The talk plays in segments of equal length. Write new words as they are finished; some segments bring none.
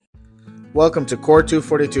Welcome to Core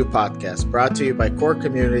 242 Podcast, brought to you by Core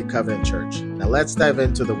Community Covenant Church. Now let's dive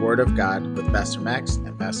into the Word of God with Pastor Max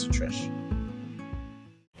and Pastor Trish.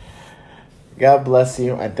 God bless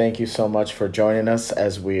you, and thank you so much for joining us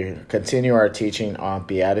as we continue our teaching on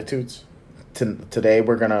Beatitudes. Today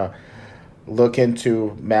we're going to look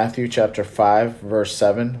into Matthew chapter 5, verse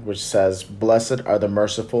 7, which says, "Blessed are the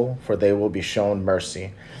merciful, for they will be shown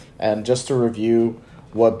mercy." And just to review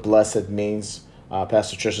what blessed means,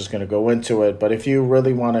 Pastor Trish is going to go into it, but if you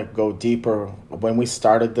really want to go deeper, when we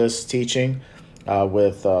started this teaching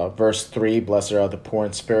with verse 3, "Blessed are the poor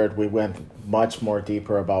in spirit," we went much more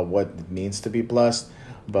deeper about what it means to be blessed,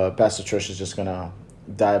 but Pastor Trish is just going to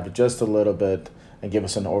dive just a little bit and give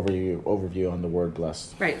us an overview on the word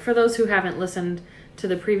blessed. Right. For those who haven't listened to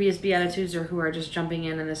the previous Beatitudes or who are just jumping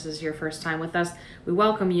in and this is your first time with us, we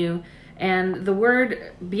welcome you. And the word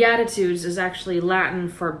Beatitudes is actually Latin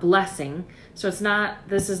for blessing. So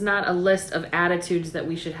this is not a list of attitudes that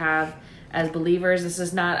we should have as believers. This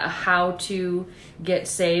is not a how to get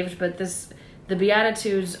saved, but the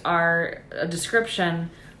Beatitudes are a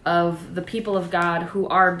description of the people of God who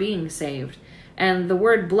are being saved. And the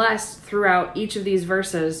word blessed throughout each of these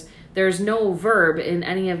verses, there's no verb in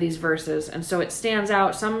any of these verses. And so it stands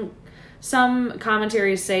out. Some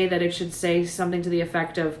commentaries say that it should say something to the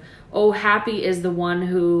effect of, "Oh, happy is the one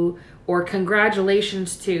who," or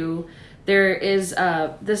 "congratulations to." This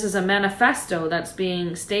is a manifesto that's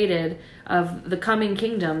being stated of the coming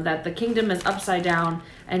kingdom, that the kingdom is upside down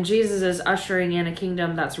and Jesus is ushering in a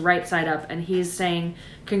kingdom that's right side up. And he's saying,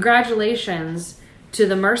 "Congratulations to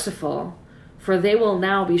the merciful, for they will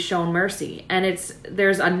now be shown mercy." And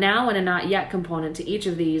there's a now and a not yet component to each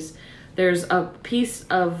of these. There's a piece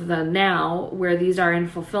of the now where these are in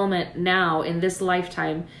fulfillment now in this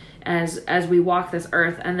lifetime as we walk this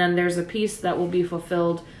earth. And then there's a piece that will be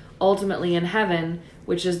fulfilled ultimately in heaven,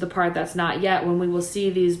 which is the part that's not yet, when we will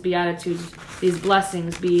see these Beatitudes, these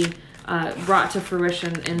blessings be brought to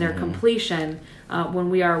fruition in their completion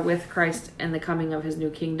when we are with Christ and the coming of his new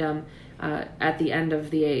kingdom at the end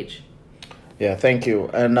of the age. Yeah, thank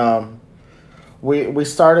you. And we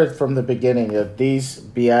started from the beginning that these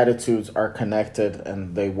Beatitudes are connected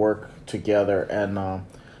and they work together. And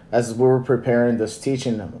as we were preparing this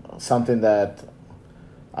teaching, something that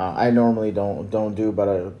I normally don't do, but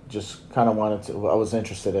I just kind of I was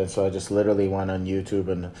interested in, so I just literally went on YouTube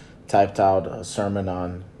and typed out a sermon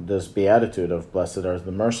on this Beatitude of "Blessed are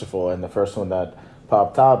the merciful," and the first one that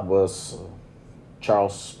popped out was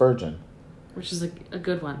Charles Spurgeon. Which is a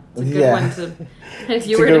good one. It's a good one to, if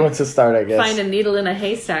you it's were a good to one to start, I guess. Find a needle in a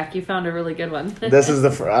haystack, you found a really good one. This is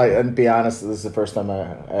and be honest, this is the first time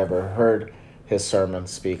I ever heard his sermon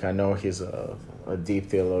speak. I know he's a deep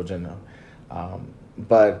theologian,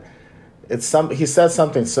 but he said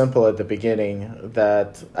something simple at the beginning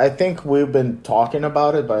that I think we've been talking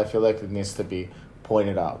about it, but I feel like it needs to be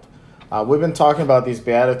pointed out. We've been talking about these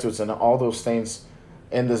Beatitudes, and all those things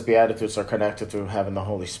in this Beatitudes are connected to having the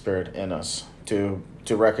Holy Spirit in us, to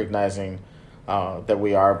recognizing that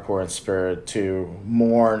we are poor in spirit, to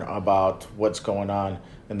mourn about what's going on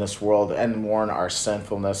in this world and mourn our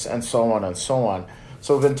sinfulness, and so on and so on.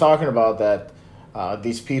 So we've been talking about that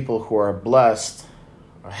these people who are blessed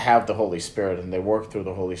have the Holy Spirit, and they work through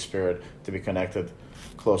the Holy Spirit to be connected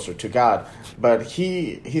closer to God. But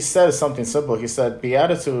he said something simple. He said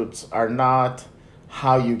Beatitudes are not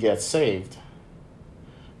how you get saved.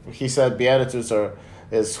 He said Beatitudes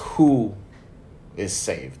is who is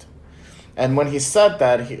saved. And when he said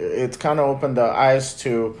that, it kind of opened the eyes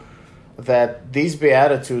to that these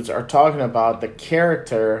Beatitudes are talking about the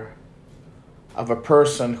character of a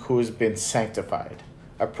person who has been sanctified,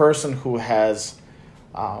 a person who has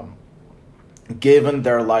given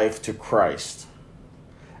their life to Christ.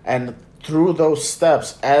 And through those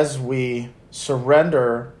steps, as we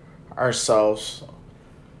surrender ourselves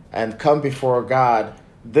and come before God,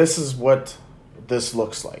 this is what this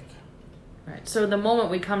looks like. Right. So the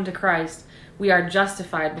moment we come to Christ, we are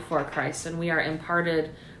justified before Christ and we are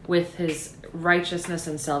imparted with his righteousness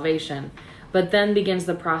and salvation. But then begins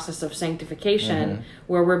the process of sanctification,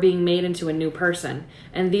 where we're being made into a new person.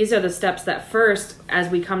 And these are the steps that first, as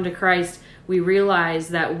we come to Christ, we realize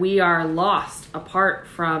that we are lost apart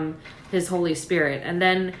from his Holy Spirit. And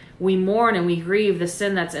then we mourn and we grieve the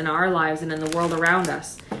sin that's in our lives and in the world around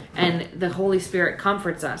us. And the Holy Spirit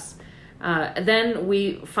comforts us. Then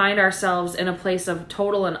we find ourselves in a place of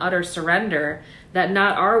total and utter surrender, that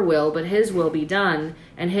not our will, but his will be done,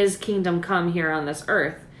 and his kingdom come here on this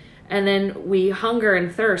earth. And then we hunger and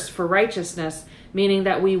thirst for righteousness, meaning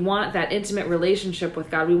that we want that intimate relationship with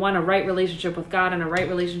God. We want a right relationship with God and a right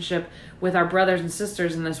relationship with our brothers and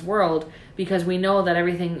sisters in this world, because we know that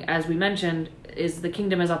everything, as we mentioned, is the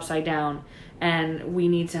kingdom is upside down, and we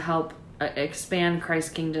need to help expand Christ's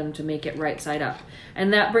kingdom to make it right side up.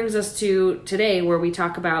 And that brings us to today, where we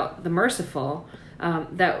talk about the merciful,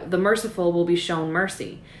 that the merciful will be shown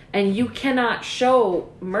mercy. And you cannot show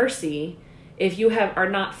mercy if you are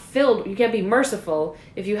not filled. You can't be merciful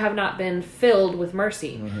if you have not been filled with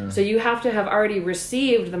mercy. So you have to have already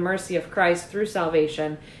received the mercy of Christ through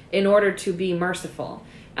salvation in order to be merciful.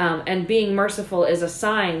 And being merciful is a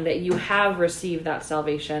sign that you have received that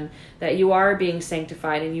salvation, that you are being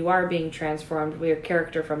sanctified and you are being transformed with your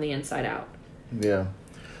character from the inside out. Yeah.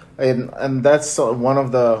 And that's one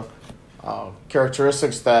of the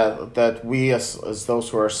characteristics that we as those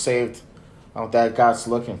who are saved, that God's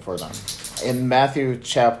looking for them. In Matthew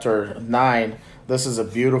chapter 9, this is a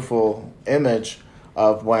beautiful image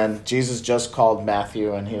of when Jesus just called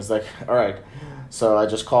Matthew, and he was like, all right, so I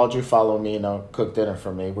just called you, follow me, cook dinner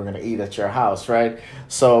for me. We're going to eat at your house, right?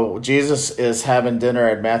 So Jesus is having dinner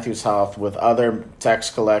at Matthew's house with other tax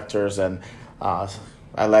collectors, and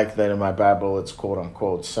I like that in my Bible it's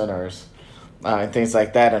quote-unquote sinners, and things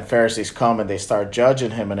like that. And Pharisees come and they start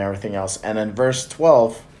judging him and everything else. And in verse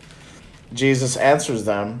 12, Jesus answers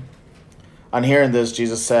them. On hearing this,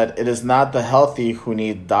 Jesus said, "It is not the healthy who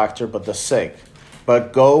need doctor, but the sick.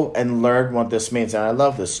 But go and learn what this means." And I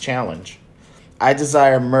love this challenge. "I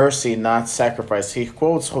desire mercy, not sacrifice." He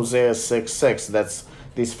quotes Hosea 6:6.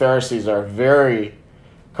 These Pharisees are very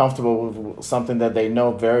comfortable with something that they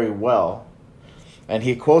know very well. And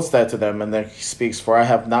he quotes that to them, and then he speaks, "For I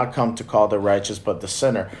have not come to call the righteous, but the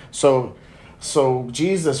sinner." So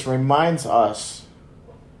Jesus reminds us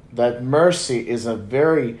that mercy is a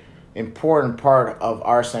very important part of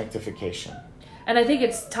our sanctification. And I think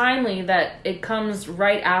it's timely that it comes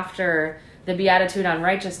right after the Beatitude on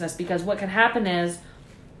righteousness, because what can happen is,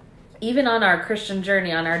 even on our Christian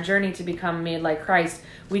journey, on our journey to become made like Christ,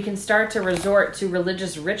 we can start to resort to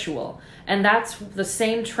religious ritual. And that's the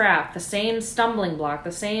same trap, the same stumbling block,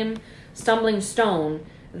 the same stumbling stone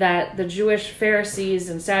that the Jewish Pharisees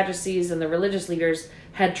and Sadducees and the religious leaders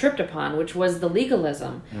had tripped upon, which was the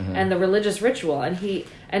legalism and the religious ritual.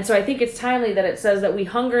 And so I think it's timely that it says that we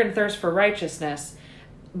hunger and thirst for righteousness,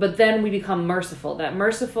 but then we become merciful. That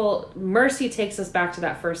mercy takes us back to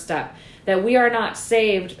that first step, that we are not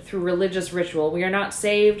saved through religious ritual. We are not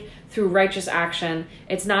saved through righteous action.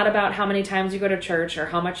 It's not about how many times you go to church or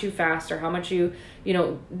how much you fast or how much you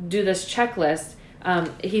do this checklist.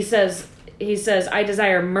 He says, "I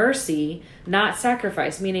desire mercy, not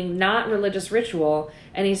sacrifice," meaning not religious ritual.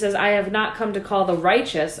 And he says, "I have not come to call the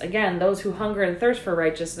righteous," again, those who hunger and thirst for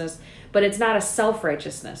righteousness, but it's not a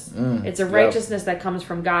self-righteousness. It's a righteousness that comes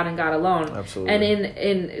from God and God alone. Absolutely. And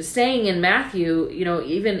in saying in Matthew,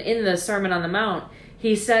 even in the Sermon on the Mount,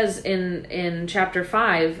 he says in chapter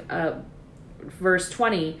 5, verse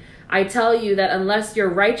 20, "I tell you that unless your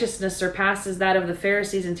righteousness surpasses that of the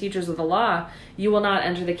Pharisees and teachers of the law, you will not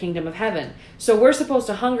enter the kingdom of heaven." So we're supposed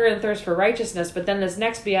to hunger and thirst for righteousness, but then this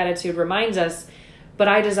next beatitude reminds us, "But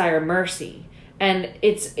I desire mercy." And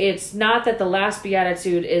it's not that the last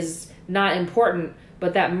beatitude is not important,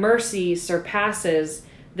 but that mercy surpasses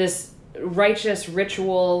this righteous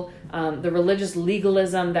ritual, the religious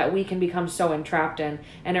legalism that we can become so entrapped in.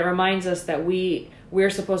 And it reminds us that we're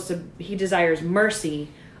supposed to, he desires mercy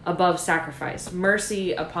above sacrifice,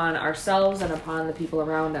 mercy upon ourselves and upon the people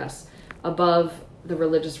around us, above the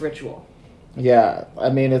religious ritual. Yeah, I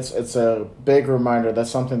mean, it's a big reminder. That's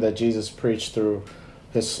something that Jesus preached through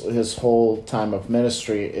his whole time of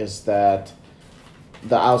ministry, is that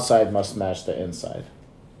the outside must match the inside.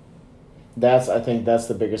 I think that's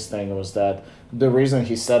the biggest thing, was that the reason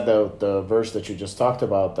he said the verse that you just talked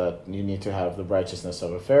about, that you need to have the righteousness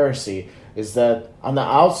of a Pharisee, is that on the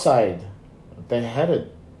outside they had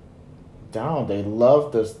it down. They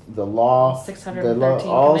loved the law, 613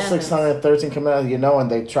 all commandments. 613 commandments, and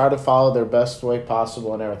they try to follow their best way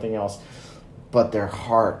possible and everything else. But their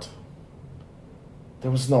heart,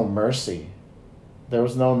 there was no mercy. There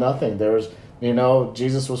was no nothing. There was,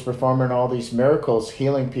 Jesus was performing all these miracles,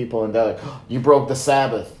 healing people, and they're like, "Oh, you broke the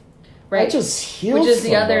Sabbath." Right. I just healed Which is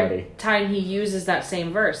somebody. the other time he uses that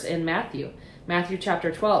same verse in Matthew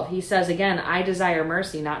chapter 12. He says again, "I desire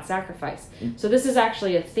mercy, not sacrifice." So this is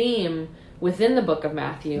actually a theme within the book of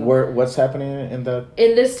Matthew. What's happening in the...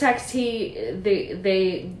 In this text,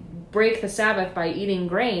 they break the Sabbath by eating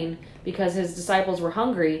grain because his disciples were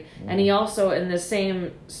hungry. And he also, in the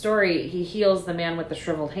same story, he heals the man with the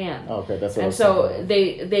shriveled hand. Okay, that's what And so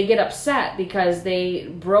they get upset because they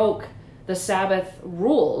broke the Sabbath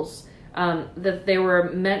rules, that they were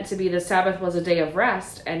meant to be, the Sabbath was a day of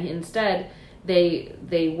rest, and instead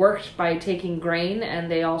They worked by taking grain,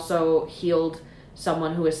 and they also healed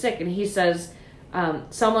someone who was sick. And he says,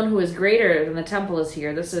 someone who is greater than the temple is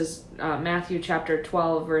here. This is Matthew chapter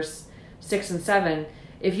 12, verse 6 and 7.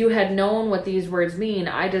 If you had known what these words mean,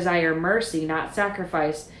 I desire mercy, not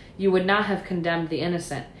sacrifice, you would not have condemned the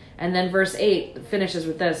innocent. And then verse 8 finishes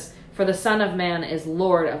with this, for the Son of Man is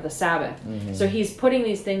Lord of the Sabbath. Mm-hmm. So he's putting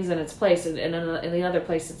these things in its place. And in the other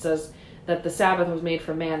place it says that the Sabbath was made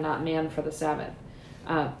for man, not man for the Sabbath.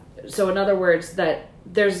 So in other words, that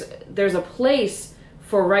there's a place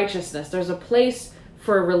for righteousness. There's a place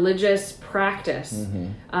for religious practice.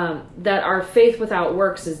 Mm-hmm. That our faith without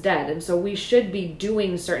works is dead. And so we should be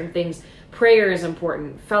doing certain things. Prayer is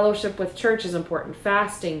important. Fellowship with church is important.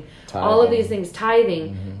 Fasting. Tithing. All of these things.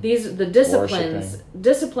 Tithing. Mm-hmm. The disciplines. Worshiping.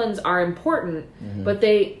 Disciplines are important, mm-hmm. but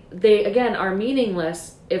they again are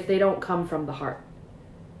meaningless if they don't come from the heart.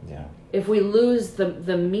 Yeah. If we lose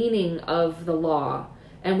the meaning of the law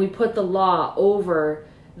and we put the law over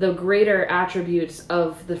the greater attributes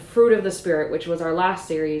of the fruit of the Spirit, which was our last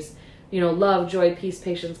series, love, joy, peace,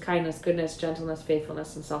 patience, kindness, goodness, gentleness,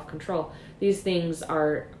 faithfulness, and self-control. These things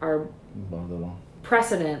are above the law.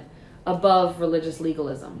 Precedent above religious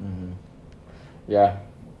legalism. Mm-hmm. Yeah.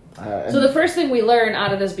 So the first thing we learn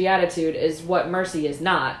out of this beatitude is what mercy is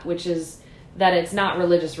not, which is that it's not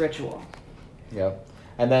religious ritual. Yep.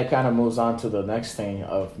 And that kind of moves on to the next thing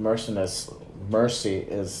of mercy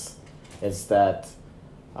is that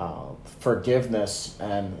forgiveness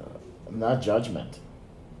and not judgment.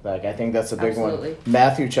 Like, I think that's a big Absolutely. one.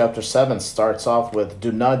 Matthew chapter 7 starts off with,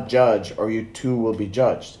 do not judge or you too will be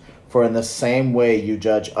judged. For in the same way you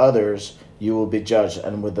judge others, you will be judged.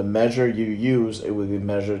 And with the measure you use, it will be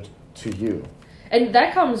measured to you. And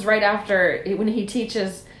that comes right after when he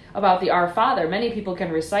teaches about the Our Father. Many people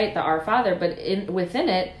can recite the Our Father, but within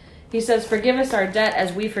it, he says, forgive us our debt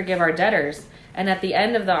as we forgive our debtors. And at the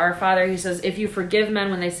end of the Our Father, he says, if you forgive men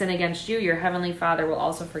when they sin against you, your heavenly Father will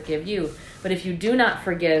also forgive you. But if you do not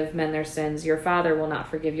forgive men their sins, your Father will not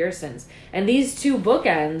forgive your sins. And these two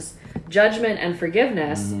bookends, judgment and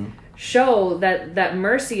forgiveness, mm-hmm. show that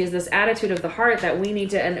mercy is this attitude of the heart that we need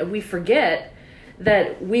to, and we forget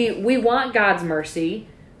that we want God's mercy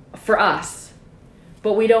for us,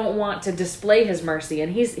 but we don't want to display his mercy.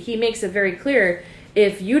 And he makes it very clear,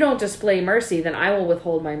 if you don't display mercy, then I will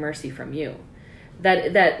withhold my mercy from you.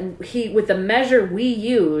 That he, with the measure we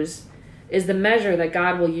use, is the measure that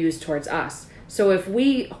God will use towards us. So if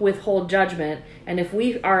we withhold judgment, and if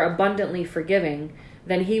we are abundantly forgiving,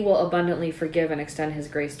 then he will abundantly forgive and extend his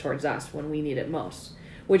grace towards us when we need it most.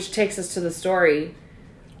 Which takes us to the story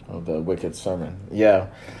of the wicked servant. Yeah.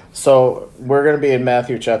 So we're going to be in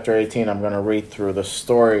Matthew chapter 18. I'm going to read through the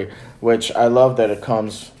story, which I love that it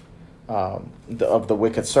comes of the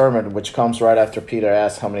wicked servant, which comes right after Peter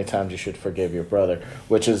asks how many times you should forgive your brother,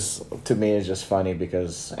 which is, to me, is just funny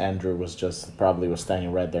because Andrew was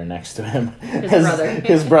standing right there next to him,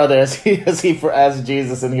 his brother, as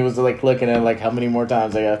Jesus, and he was like looking at like, how many more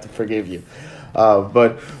times I have to forgive you.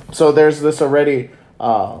 But so there's this already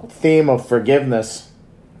theme of forgiveness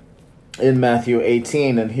in Matthew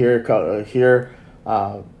 18, and here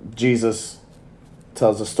Jesus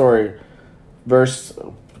tells a story.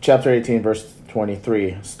 Chapter 18, verse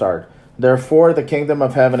 23, start. Therefore, the kingdom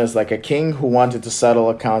of heaven is like a king who wanted to settle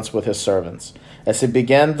accounts with his servants. As he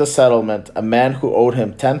began the settlement, a man who owed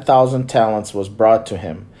him 10,000 talents was brought to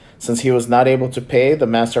him. Since he was not able to pay, the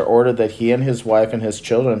master ordered that he and his wife and his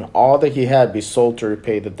children, all that he had, be sold to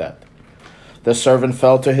repay the debt. The servant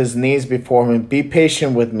fell to his knees before him. Be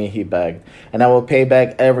patient with me, he begged, and I will pay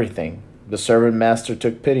back everything. The servant master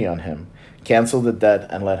took pity on him, canceled the debt,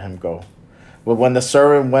 and let him go. But when the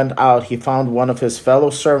servant went out, he found one of his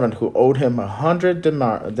fellow servants who owed him 100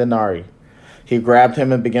 denarii. He grabbed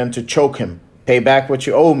him and began to choke him. Pay back what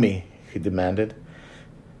you owe me, he demanded.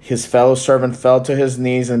 His fellow servant fell to his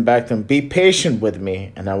knees and begged him, Be patient with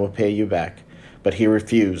me, and I will pay you back. But he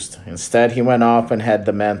refused. Instead, he went off and had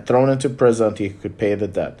the man thrown into prison until he could pay the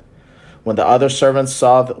debt. When the other servants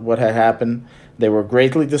saw what had happened, they were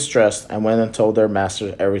greatly distressed and went and told their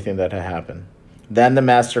master everything that had happened. Then the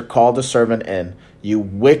master called the servant in. You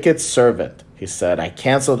wicked servant, he said, I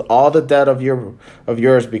canceled all the debt of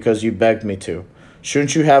yours because you begged me to.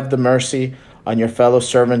 Shouldn't you have the mercy on your fellow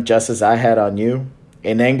servant just as I had on you?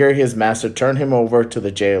 In anger, his master turned him over to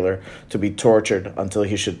the jailer to be tortured until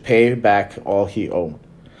he should pay back all he owed.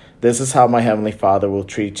 This is how my heavenly Father will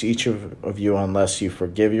treat each of you unless you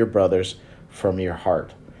forgive your brothers from your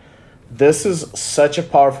heart. This is such a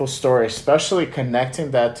powerful story, especially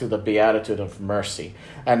connecting that to the beatitude of mercy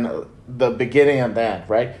and the beginning and the end,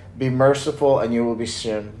 right? Be merciful and you will be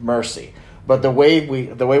shown mercy. But the way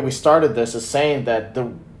we started this is saying that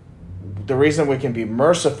the reason we can be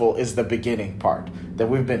merciful is the beginning part, that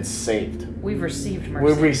we've been saved. We've received mercy.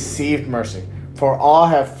 We've received mercy. For all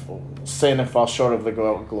have sinned and fall short of the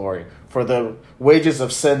glory. For the wages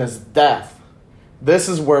of sin is death. This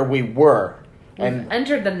is where we were. We've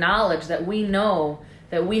entered the knowledge that we know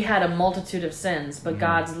that we had a multitude of sins, but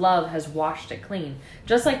God's love has washed it clean.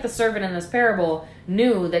 Just like the servant in this parable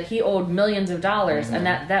knew that he owed millions of dollars, and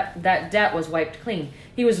that debt was wiped clean.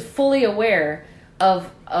 He was fully aware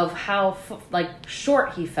of how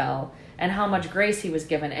short he fell and how much grace he was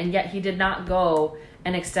given, and yet he did not go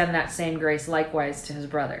and extend that same grace likewise to his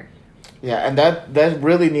brother. Yeah, and that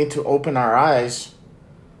really need to open our eyes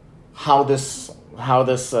how this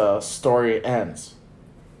story ends.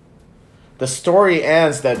 The story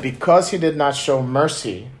ends that because he did not show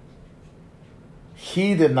mercy,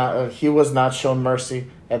 he was not shown mercy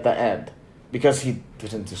at the end because he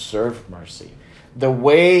didn't deserve mercy. The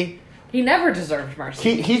way he never deserved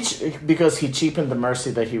mercy. Because he cheapened the mercy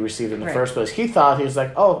that he received in the first place. He thought he was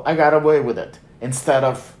like, "Oh, I got away with it," instead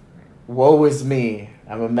of, "Woe is me,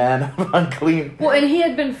 I'm a man of unclean." Well, and he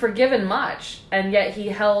had been forgiven much, and yet he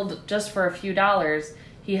held, just for a few dollars,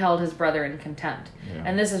 he held his brother in contempt. Yeah.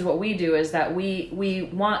 And this is what we do, is that we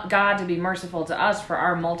want God to be merciful to us for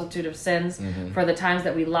our multitude of sins, for the times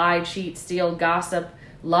that we lie, cheat, steal, gossip,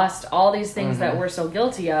 lust, all these things that we're so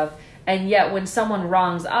guilty of. And yet when someone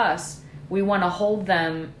wrongs us, we want to hold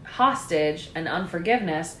them hostage and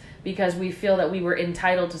unforgiveness because we feel that we were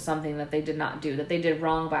entitled to something that they did not do, that they did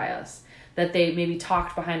wrong by us, that they maybe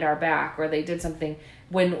talked behind our back, or they did something,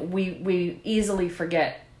 when we easily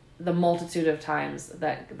forget the multitude of times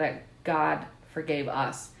that God forgave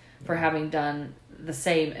us for having done the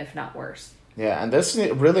same, if not worse. Yeah, and this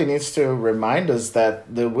really needs to remind us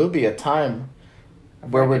that there will be a time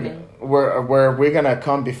where we're gonna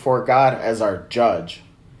come before God as our judge,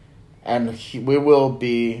 and we will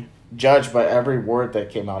be judged by every word that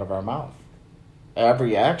came out of our mouth,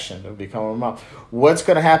 every action that will become our mouth. What's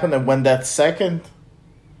gonna happen when that second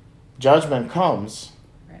judgment comes?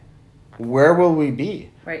 Right. Where will we be?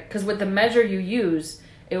 Right, because with the measure you use,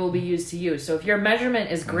 it will be used to you. So if your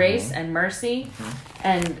measurement is grace and mercy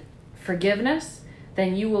and forgiveness,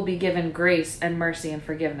 then you will be given grace and mercy and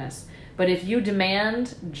forgiveness. But if you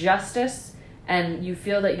demand justice and you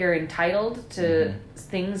feel that you're entitled to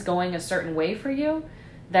things going a certain way for you,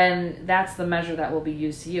 then that's the measure that will be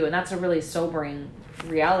used to you. And that's a really sobering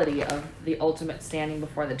reality of the ultimate standing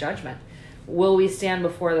before the judgment. Will we stand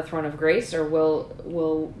before the throne of grace, or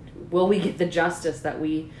will we get the justice that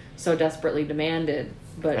we so desperately demanded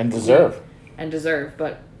and deserve?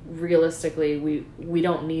 But realistically, we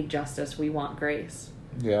don't need justice. We want grace.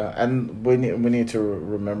 Yeah, and we need to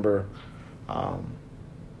remember,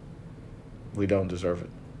 we don't deserve it.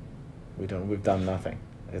 We've done nothing.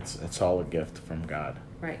 It's all a gift from God.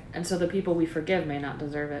 Right, and so the people we forgive may not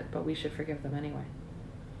deserve it, but we should forgive them anyway.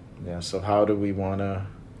 Yeah. So how do we want to?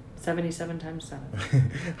 77 times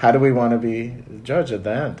 7. How do we want to be judged at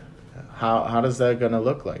the end? How does that going to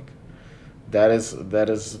look like? That is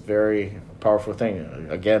very powerful thing.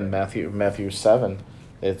 Again, Matthew 7,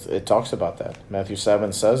 it talks about that. Matthew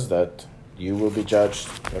 7 says that you will be judged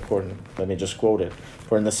according. Let me just quote it.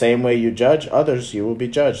 For in the same way you judge others, you will be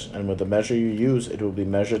judged, and with the measure you use, it will be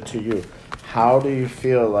measured to you. How do you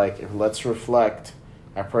feel like? Let's reflect.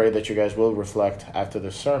 I pray that you guys will reflect after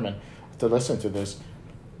this sermon, to listen to this.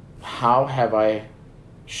 How have I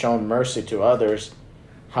shown mercy to others?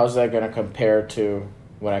 How's that going to compare to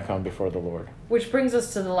when I come before the Lord? Which brings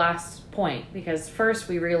us to the last point, because first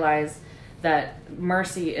we realize that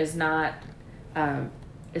mercy is not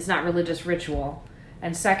religious ritual,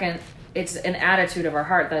 and second, it's an attitude of our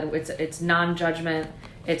heart, that it's non-judgment.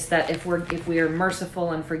 It's that if we are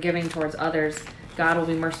merciful and forgiving towards others, God will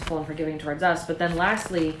be merciful and forgiving towards us. But then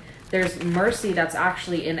lastly, there's mercy that's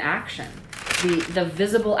actually in action. The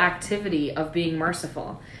visible activity of being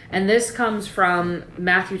merciful. And this comes from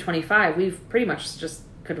Matthew 25. We've pretty much just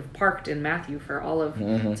could have parked in Matthew for all of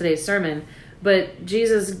today's sermon. But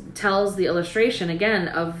Jesus tells the illustration again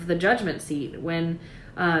of the judgment seat. When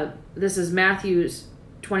this is Matthew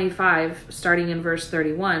 25, starting in verse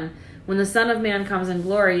 31. When the Son of Man comes in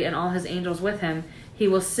glory and all his angels with him, he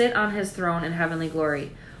will sit on his throne in heavenly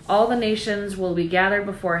glory. All the nations will be gathered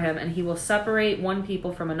before him, and he will separate one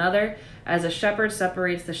people from another, as a shepherd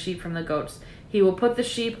separates the sheep from the goats. He will put the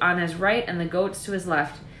sheep on his right and the goats to his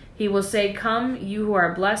left. He will say, "Come, you who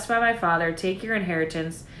are blessed by my Father, take your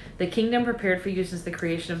inheritance, the kingdom prepared for you since the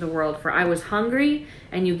creation of the world. For I was hungry,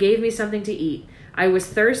 and you gave me something to eat. I was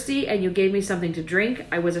thirsty, and you gave me something to drink.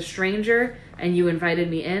 I was a stranger, and you invited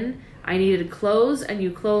me in. I needed clothes, and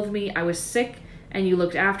you clothed me. I was sick, and you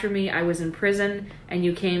looked after me. I was in prison, and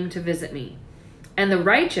you came to visit me. And the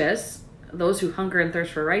righteous, those who hunger and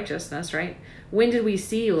thirst for righteousness, right? When did we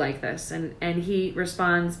see you like this? And he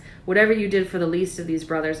responds, whatever you did for the least of these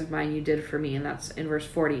brothers of mine, you did for me. And that's in verse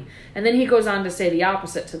 40. And then he goes on to say the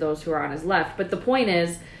opposite to those who are on his left. But the point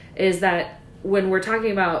is that when we're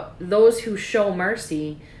talking about those who show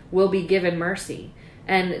mercy will be given mercy.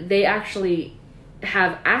 And they actually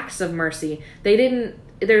have acts of mercy.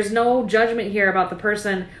 There's no judgment here about the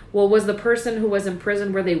person. Well, was the person who was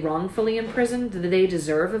imprisoned, were they wrongfully imprisoned? Did they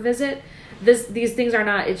deserve a visit? These things are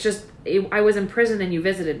not, it's just, I was in prison and you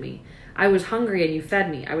visited me. I was hungry and you fed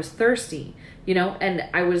me. I was thirsty, and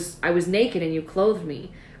I was naked and you clothed me.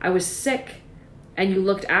 I was sick and you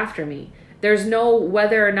looked after me. There's no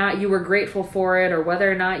whether or not you were grateful for it or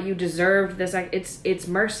whether or not you deserved this. It's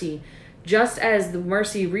mercy. Just as the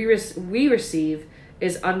mercy we receive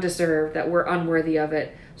is undeserved, that we're unworthy of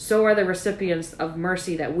it, so are the recipients of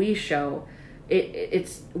mercy that we show.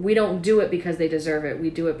 We don't do it because they deserve it. We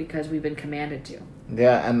do it because we've been commanded to.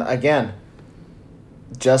 Yeah, and again,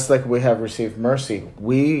 just like we have received mercy,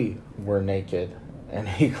 we were naked and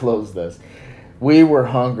he clothed us. We were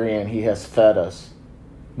hungry and he has fed us.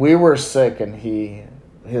 We were sick and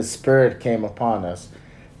his spirit came upon us.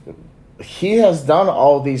 He has done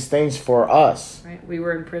all these things for us. Right? We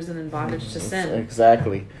were in prison and bondage to sin.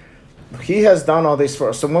 Exactly. He has done all these for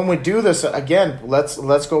us. So when we do this, again, let's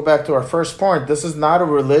go back to our first point. This is not a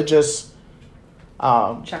religious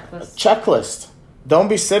checklist. Don't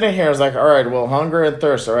be sitting here as like, all right, well, hunger and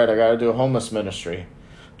thirst. All right, I got to do a homeless ministry.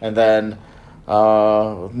 And then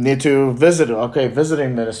need to visit,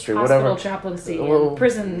 visiting ministry, hospital whatever. Chaplaincy,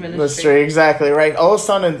 prison ministry. Exactly, right? All of a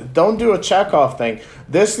sudden, don't do a checkoff thing.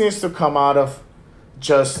 This needs to come out of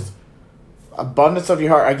just abundance of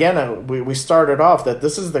your heart. Again, we started off that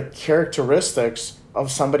this is the characteristics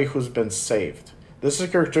of somebody who's been saved. This is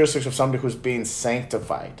the characteristics of somebody who's being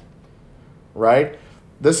sanctified, right?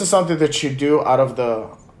 This is something that you do out of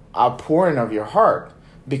the outpouring of your heart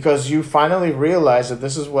because you finally realize that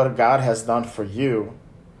this is what God has done for you.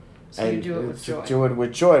 So and you do it with joy. Do it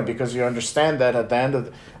with joy because you understand that at the end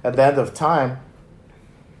of time,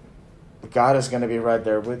 God is going to be right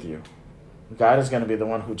there with you. God is going to be the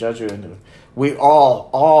one who judges you. And we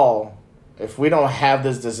all, if we don't have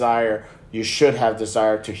this desire, you should have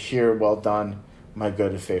desire to hear, well done, my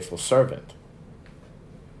good and faithful servant.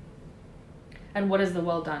 And what is the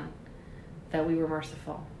well done? That we were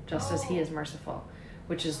merciful, just as he is merciful,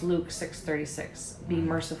 which is Luke 6:36. Be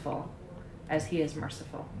merciful as he is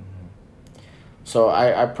merciful. So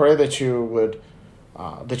I pray that you would,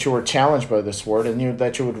 that you were challenged by this word and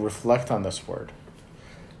that you would reflect on this word.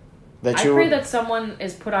 I pray that someone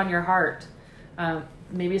is put on your heart,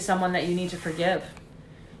 maybe someone that you need to forgive,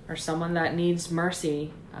 or someone that needs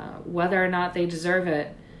mercy, whether or not they deserve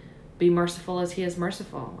it. Be merciful as he is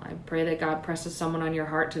merciful. I pray that God presses someone on your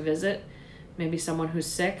heart to visit, maybe someone who's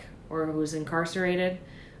sick or who's incarcerated,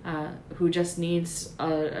 who just needs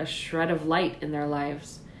a shred of light in their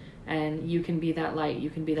lives. And you can be that light. You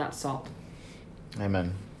can be that salt.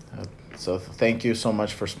 Amen. So thank you so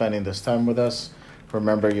much for spending this time with us.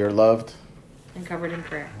 Remember, you're loved and covered in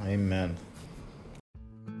prayer. Amen.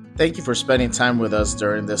 Thank you for spending time with us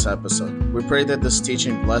during this episode. We pray that this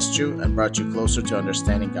teaching blessed you and brought you closer to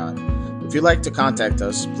understanding God. If you'd like to contact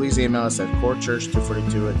us, please email us at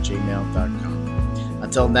corechurch242@gmail.com.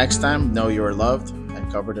 Until next time, know you are loved and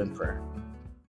covered in prayer.